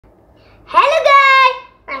Hello guys,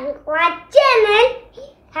 welcome to our channel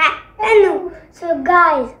tanu. So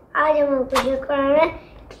guys, आज हम आपको दिखा रहे हैं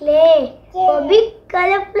clay और भी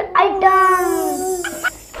colorful items.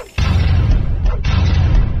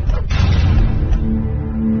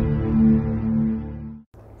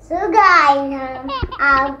 So guys, हम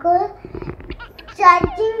आपको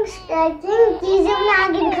स्केचिंग चीजें बना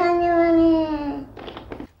के दिखाने वाले हैं.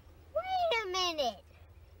 Wait a minute.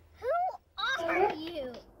 Who are you?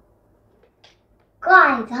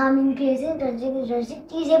 Guys, हम इनके से इंटरेस्टिंग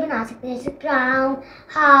चीजें बना सकते हैं, जैसे क्राउन,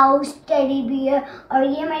 हाउस, टेडी बियर. और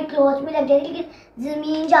ये हमारे क्लोथ में लग जाएगी, लेकिन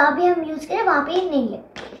जमीन जहाँ पे हम यूज करें वहाँ पे ही नहीं लगे.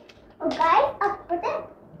 और गाइस, आपको पता है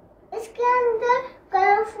इसके अंदर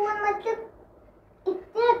कलरफुल मतलब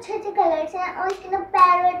इतने अच्छे कलर्स हैं. और इसके अंदर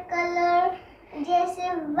पैरेट कलर, जैसे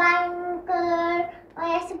वाइन कलर और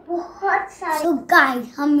ऐसे बहुत सारे. तो गाइस,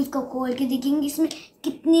 हम इसको खोल के देखेंगे इसमें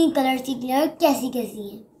कितनी कलर्स निकले और कैसी कैसी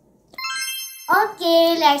हैं. Okay,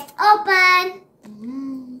 let's open.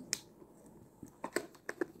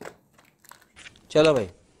 चलो भाई,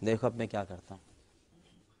 देखो अब मैं क्या करता हूँ.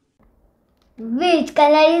 Which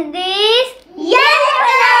color is this? Yellow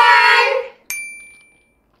color.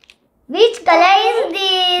 Which color is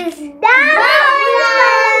this? Dark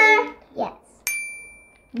color. Yes.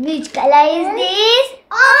 Which color is this?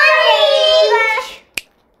 Orange.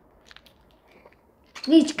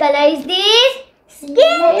 Which color is this?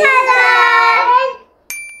 Skin color.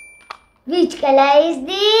 Which color is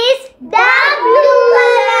this? Dark blue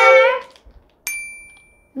color.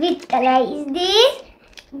 Which color is this?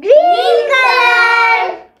 Green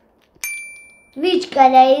color. Which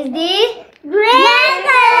color is this? Grey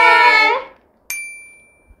color.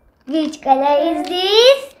 Which color is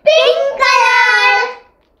this? Pink color.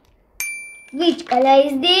 Which color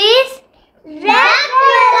is this? Red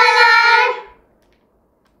color.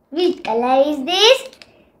 Which color is this?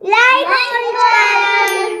 Light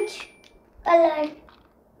orange color.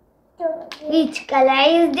 Which color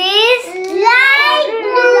is this? Light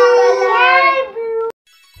blue color.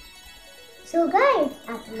 So guys,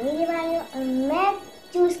 आप मेरे वाले और मैं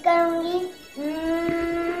choose करूंगी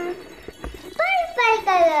purple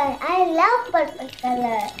colour. I love purple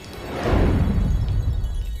color.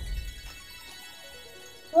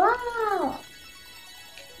 Wow!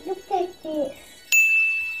 Look at this.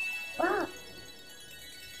 Wow.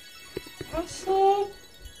 That's it.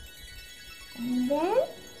 And then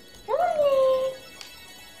roll it.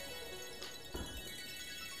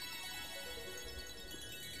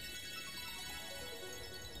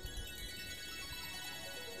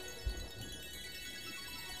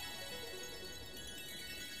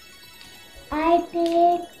 I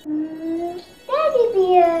take teddy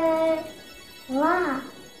bear. Wow.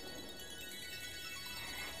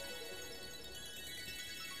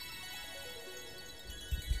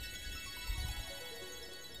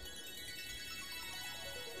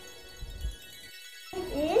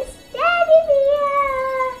 Is teddy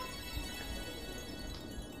bear.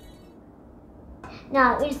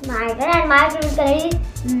 Now it's my turn, and my favorite color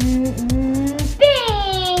is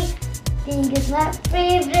pink. Pink is my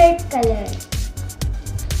favorite color.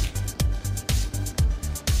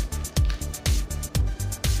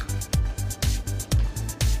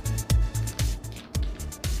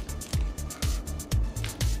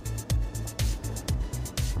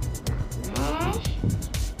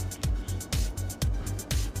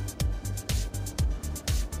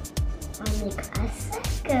 I'll make a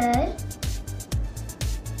circle.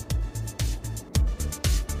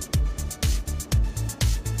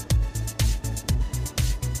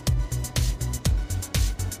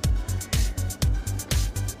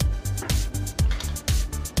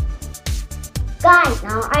 Guys,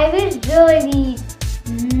 now I will draw these.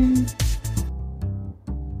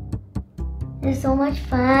 It's so much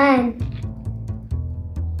fun.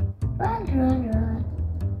 Run, run, run.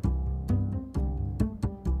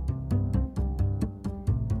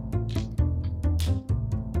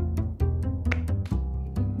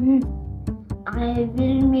 I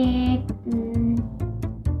will make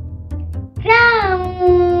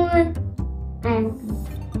crown and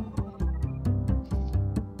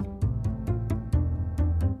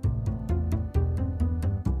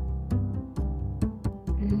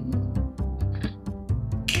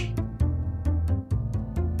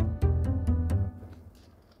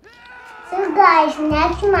so guys,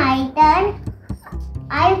 next my turn.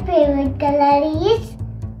 My favorite color is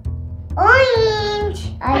orange.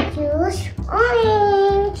 I choose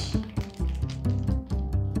orange.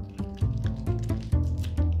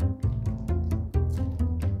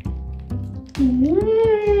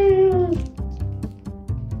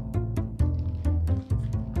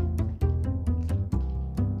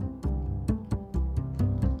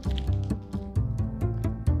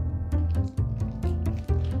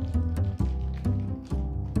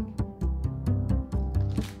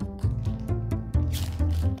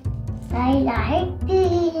 I like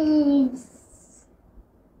this.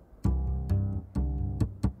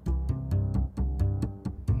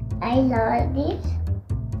 I love this.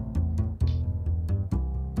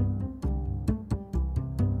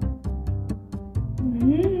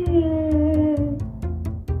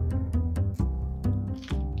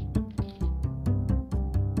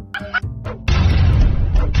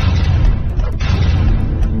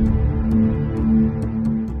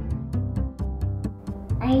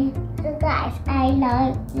 So guys, I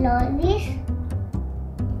love this.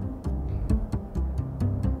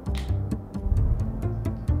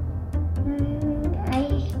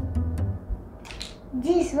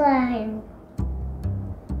 This one.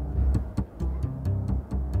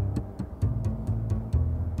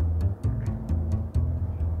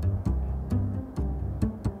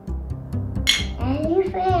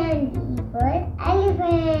 Elephant,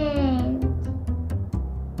 elephant.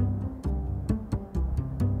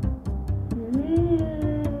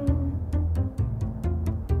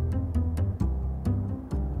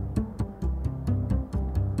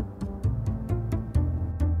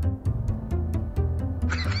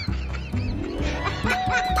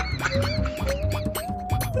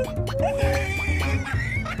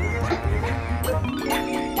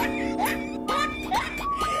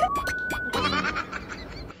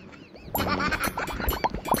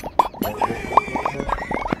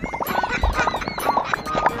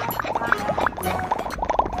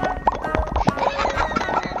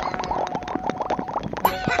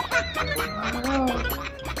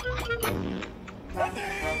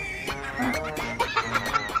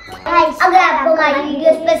 अगर आपको हमारी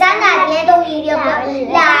videos पसंद आती हैं तो video को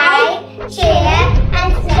like, share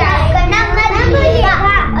and subscribe करना मत भूलिएगा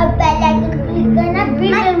और बेल आइकन क्लिक करना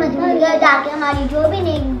बिल्कुल मत भूलिएगा ताकि हमारी जो भी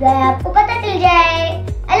नई वीडियो है आपको पता चल जाए।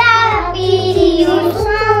 अल्लाह हाफिज़, सी you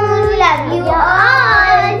soon, love you all.